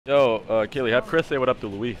Yo, Kaylee, have Chris say what up to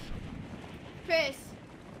Luis. Chris,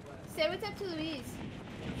 say what's up to Luis.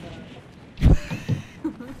 Can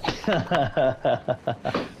you hear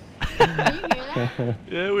that?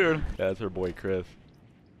 Yeah, weird. That's her boy Chris.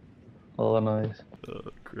 Oh, nice.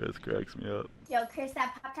 Chris cracks me up. Yo, Chris,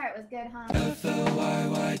 that Pop-Tart was good, huh?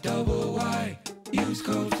 Flyyy. Use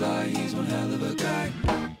code Flyy, he's one hell of a guy.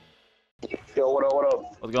 Yo, what up, what up?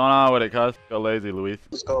 What's going on with it, cuz? Go lazy, Luis.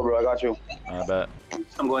 Let's go, bro. I got you. I bet.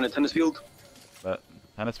 I'm going to tennis field. Bet.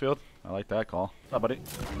 Tennis field? I like that call. What's up, buddy?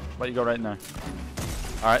 Let you go right in there.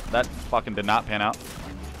 Alright, that fucking did not pan out.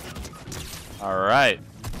 Alright.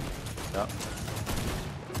 Yep.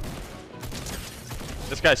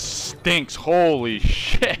 This guy stinks. Holy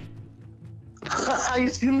shit. You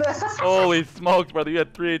seen that? Holy smokes, brother. You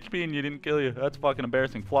had 3 HP and you didn't kill you. That's fucking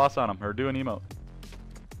embarrassing. Floss on him or do an emote.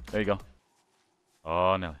 There you go.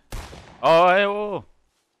 Oh, Nelly. Oh, hey, whoa, whoa.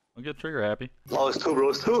 Don't get trigger happy. Oh, it's two, bro.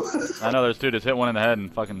 It's two. I know there's two. Just hit one in the head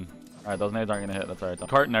and fucking... Alright, those nades aren't gonna hit. That's alright.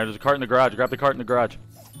 Cart in there. There's a cart in the garage. Grab the cart in the garage.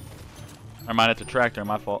 Never mind, it's a tractor.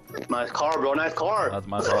 My fault. Nice car, bro. Nice car. That's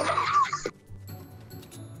my fault.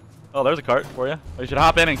 Oh, there's a cart for you. Oh, you should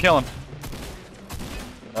hop in and kill him.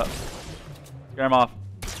 Oh. Scare him off.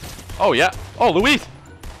 Oh, yeah. Oh, Luis.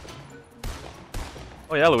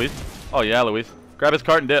 Oh, yeah, Luis. Oh, yeah, Luis. Grab his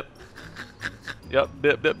cart and dip. Yep,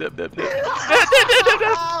 dip. What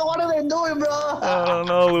are they doing, bro? I don't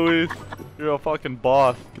know, Luis. You're a fucking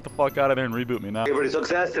boss. Get the fuck out of there and reboot me now. Everybody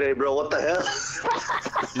sucks ass today, bro. What the hell?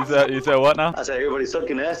 You said what now? I said everybody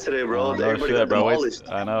sucking ass today, bro. Oh, no Everybody shit, got bro. demolished.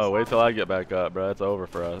 I know. Wait till I get back up, bro. It's over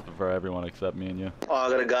for us, for everyone except me and you. Oh, I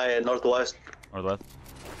got a guy at Northwest. Northwest.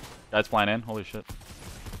 Guy's flying in. Holy shit.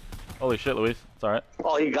 Holy shit, Luis. It's alright.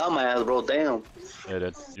 Oh, he got my ass, bro. Damn. Yeah,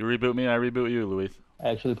 dude. You reboot me, I reboot you, Luis. I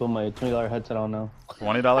actually put my $20 headset on now.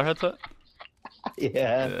 $20 headset?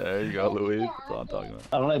 Yeah. There you go, Luis. That's what I'm talking about.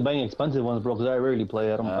 I don't like buying expensive ones, bro, because I rarely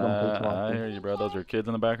play. I don't play too I often. hear you, bro. Those are kids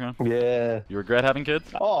in the background? Yeah. You regret having kids?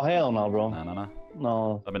 Oh, hell no, bro. No.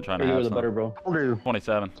 No. I've been trying to You're have the some. better, bro. How old are you?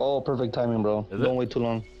 27. Oh, perfect timing, bro. Is it? Don't wait too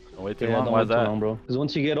long. Don't wait too Yeah, long? don't Why wait is too that? long, bro. Because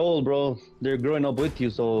once you get old, bro, they're growing up with you.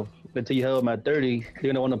 So let's say you have them at 30,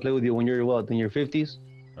 they're gonna want to play with you when you're what, in your 50s?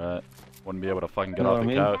 Right. Wouldn't be able to fucking get Know off what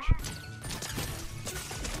the I mean? couch.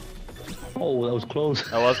 Oh, that was close.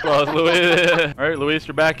 That was close, Luis. Alright, Luis,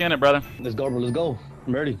 you're back in it, brother. Let's go, bro. Let's go.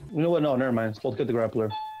 I'm ready. You know what? No, never mind. Supposed to get the grappler.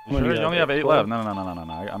 You sure? You only have 8 left. No.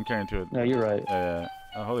 I'm carrying 2. Yeah, you're right. Yeah.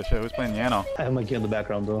 Oh, holy shit. Who's playing piano? I have my kid in the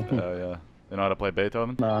background, though. Yeah. They know how to play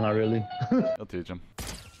Beethoven? Nah, not really. He'll teach him.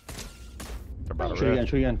 They're about to Shoot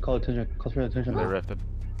rift. again. Call attention. Call attention. They rifted.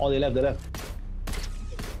 Oh, they left.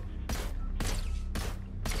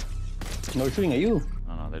 No, they're shooting at you.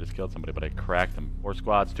 Oh, no, they just killed somebody, but I cracked them. 4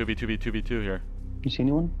 squads. 2v2 here. You see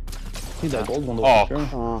anyone? See that gold one, though, Oh, for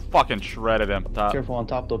sure. fucking shredded him. Top. Careful on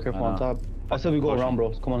top, though. Careful I on know. top. I said we go Push around, him.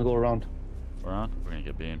 bro. Come on, go around. We're on? We're gonna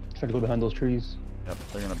get beamed. Try to go behind those trees. Yep,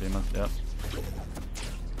 they're gonna beam us. Yep.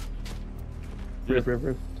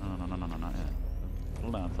 Rip. No, not yet.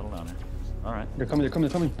 Settle down here. Alright. They're coming.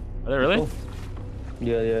 Are they really? Oh.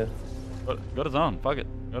 Yeah. Go to zone. Fuck it.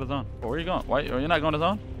 Go to zone. Oh, where are you going? Why are you not going to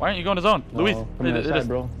zone? Why aren't you going to zone? No, Luis! come on that side,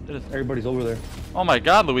 bro. It is. Everybody's over there. Oh my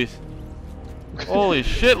god, Luis. Holy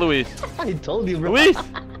shit, Luis. I told you, bro. Luis!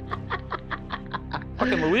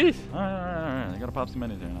 Fucking Luis. Alright. I gotta pop some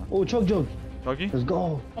minis here now. Oh, chug. Chuggy? Let's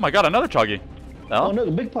go. Oh my god, another chuggy. Oh, Hell? no,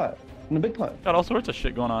 the big pot. In the big pot. Got all sorts of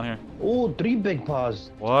shit going on here. Oh, 3 big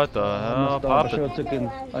pots. What the hell? I Pop should it.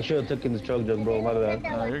 have taken this chug, bro. My bad.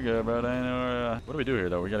 Oh, you're good, bro. I know, what do we do here,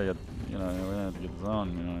 though? We gotta get, we're gonna have to get the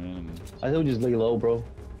zone, you know what I mean? I think we just lay low, bro.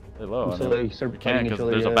 Lay low. So they start we can't, fighting each because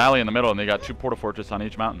other, there's a yeah. valley in the middle, and they got 2 porta fortress on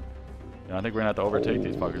each mountain. Yeah, I think we're gonna have to overtake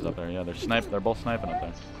these fuckers up there. Yeah, they're both sniping up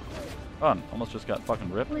there. Oh, almost just got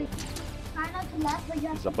fucking ripped.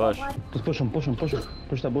 It's a bush. Just push him. Push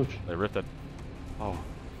that bush. They rifted. Oh.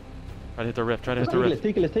 Try to hit the rift. Let's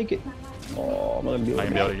take it. Oh, I'm not gonna be Am I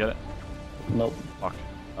able gonna be able to get it? Nope. Fuck.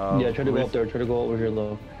 Yeah, try to go up there. Try to go over here,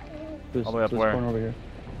 though. All the way up this where? corner over here.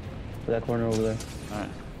 That corner over there. Alright.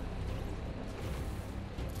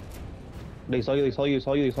 They saw you.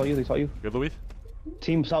 Good, Luis?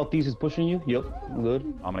 Team southeast is pushing you. Yep, I'm good.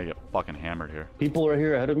 I'm gonna get fucking hammered here. People are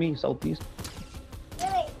here ahead of me, southeast.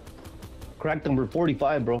 Cracked number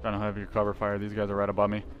 45, bro. Trying to have your cover fire. These guys are right above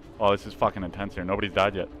me. Oh, this is fucking intense here. Nobody's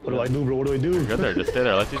died yet. What do I do, bro? What do I do? You're good there. Just stay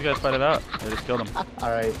there. Let these guys fight it out. They just killed him.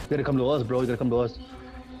 Alright, you gotta come to us, bro. You gotta come to us.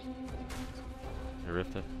 They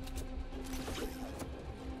rifted.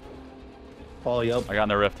 Oh, yep. I got in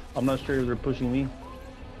the rift. I'm not sure if they're pushing me.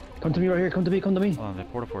 Come to me right here. Come to me. Oh, they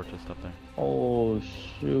porta fortress up there. Oh,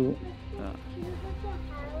 shoot.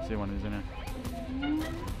 Yeah. See one of these in here.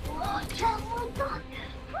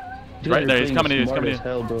 Right there, he's You're coming to you, he's smart coming to as you.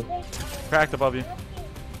 hell, bro. Cracked above you.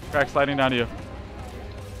 Crack sliding down to you.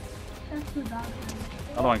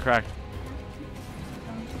 Another one cracked.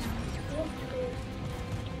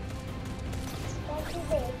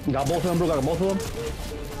 Got both of them, bro. Got both of them.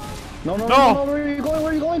 No, no, No. no, no, where are you going?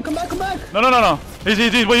 Where are you going? Come back, come back. No, no, no, no.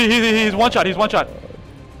 He's one shot. He's one shot.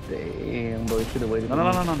 Damn, bro. You should have waited. No, no,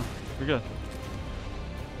 no, no, no, no. We're good.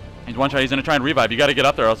 He's one shot. He's gonna try and revive. You gotta get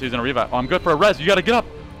up there, else he's gonna revive. Oh, I'm good for a res. You gotta get up.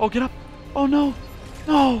 Oh, get up. Oh no,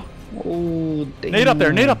 no. Oh, damn. Nade up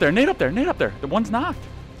there. Nade up there. Nade up there. Nade up there. The one's knocked.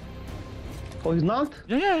 Oh, he's knocked?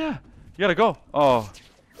 Yeah, yeah, yeah. You gotta go. Oh.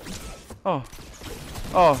 Oh.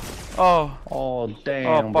 Oh. Oh. Oh,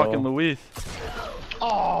 damn, Oh, bro. fucking Luis.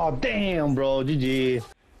 Oh, damn, bro. GG.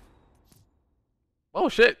 Oh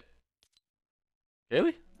shit.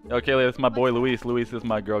 Kaylee? Yo, Kaylee, that's my boy Luis. Luis is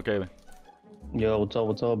my girl Kaylee. Yo, what's up?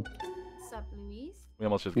 What's up? What's up, Luis? We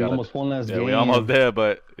almost just We got it. almost won last Yeah, game. we almost did,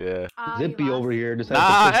 but yeah. Zippy You over lost. here. Just had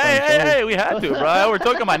Nah, to push hey, on hey, show. hey, we had to, bro. We're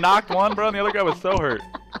talking. I knocked one, bro, and the other guy was so hurt.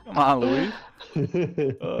 Come on, Luis.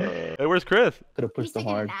 Hey, where's Chris? Could have pushed He's them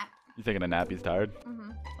taking a hard. nap. He's taking a nap. He's tired.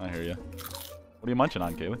 Mm-hmm. I hear you. What are you munching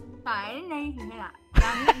on, Kaylee? Sorry, I didn't know you could hear that.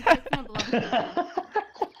 Yeah, I'm eating chicken and below.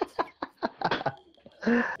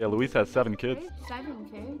 Yeah, Luis has 7 kids. 7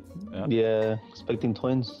 kids. Yeah. Yeah, expecting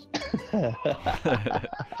twins. And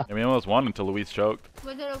we almost won until Luis choked.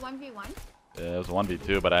 Was it a 1v1? Yeah, it was a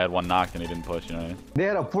 1v2, but I had one knocked and he didn't push, you know what I mean? They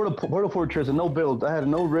had a portal fortress and no build. I had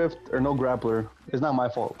no rift or no grappler. It's not my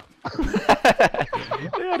fault.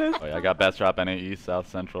 Yeah, it is. Oh, yeah, I got best drop NA East, South,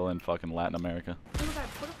 Central, and fucking Latin America. Oh, we got a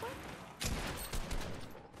portal point?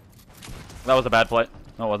 That was a bad play.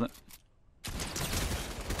 No, it wasn't.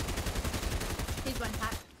 He's one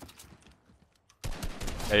tap.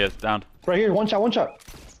 Hey, he is down. Right here, one shot, one shot.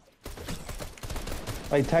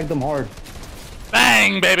 I tagged them hard.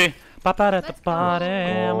 Bang, baby! Pop out at the Let's go.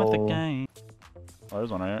 bottom with the Oh. gang. Oh, there's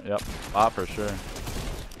one right here. Yep. Pop for sure.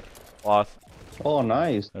 Lost. Oh,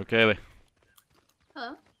 nice. Okay, Kaylee.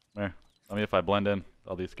 Hello? Here. Let me if I blend in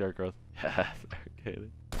all these scarecrows. Yes, Kaylee.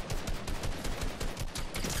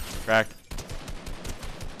 Cracked.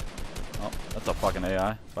 Oh, that's a fucking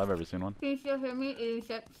AI, if I've ever seen one. Can you still hear me eating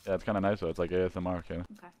chips? Yeah, it's kind of nice though. It's like ASMR, Kaylee.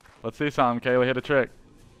 Okay. Let's see something, Kaylee. Hit a trick.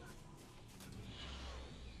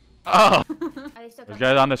 Oh! Are they still There's coming?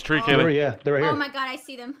 guys on this tree, Oh. Kaylee. Yeah, they're right here. Oh my god, I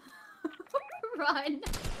see them. Run.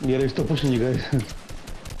 Yeah, they're still pushing you guys.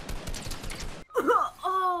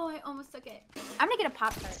 Oh, I almost took it. I'm gonna get a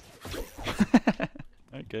pop tart.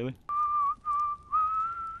 Alright, Kaylee.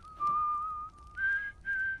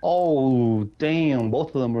 Oh, damn.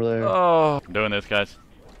 Both of them were there. Oh, I'm doing this, guys.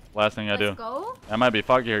 Last thing I do. Let's go. I might be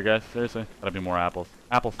foggy here, guys. Seriously. Gotta be more apples.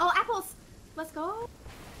 Apples. Oh, apples. Let's go.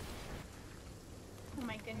 Oh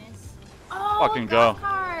my goodness. Oh, Fucking go.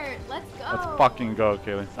 Cart. Let's go. Let's fucking go,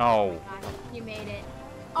 Kaylee. Oh, God, you made it.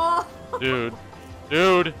 Oh. dude.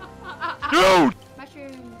 Dude. Dude!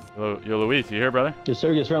 Mushrooms. Yo, Luis, you here, brother? Yes,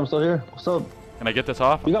 sir. Yes, sir. I'm still here. What's up? Can I get this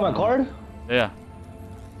off? You got my card? Yeah.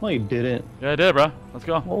 No, you didn't. Yeah, I did, bro. Let's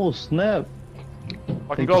go. Oh, snap.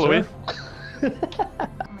 Fucking Thank go, you, Luis. sir.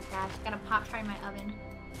 Oh my gosh, got a pop tart in my oven.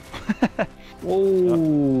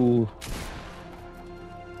 Whoa.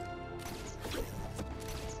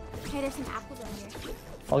 Hey, there's some apples over here.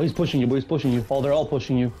 Oh, he's pushing you, boy. He's pushing you. Oh, they're all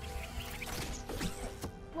pushing you.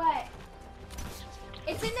 What?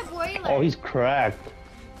 It's in the boiler. Oh, he's cracked.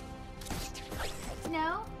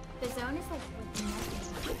 No, the zone is like with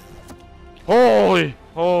nothing.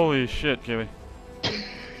 Holy shit, Kaylee.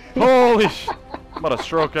 Holy shit. I'm about to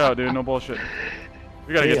stroke out, dude. No bullshit.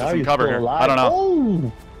 We gotta Hey, get how to some you cover still here. alive? I don't know.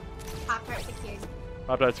 Oh. Pop tart secured.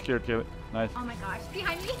 Pop that secured, Kaylee. Nice. Oh my gosh,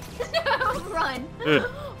 behind me. Run. Dude.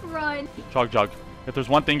 Run. Jog. If there's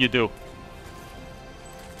one thing you do.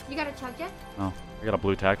 You got a chug jet? Oh, I got a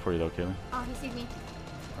blue tag for you though, Kaylee. Oh, he sees me.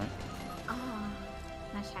 Right. Oh,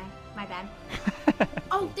 nice try. My bad.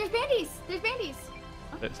 Oh, there's bandies. There's bandies.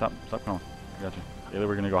 Hey, stop crawling. I got you. Kaylee,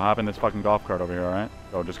 we're gonna go hop in this fucking golf cart over here, alright?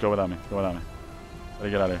 Go, just go without me. Go without me. Gotta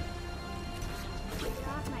get out of here.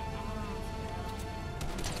 Got my ass.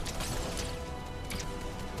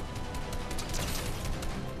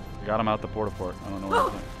 I got him out the porta fort. I don't know where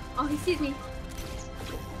he's at. Oh, he sees me.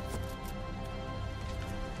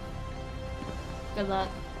 Good luck.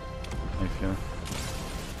 Thanks, Kaylee.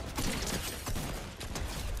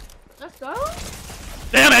 Let's go.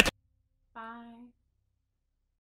 Damn it!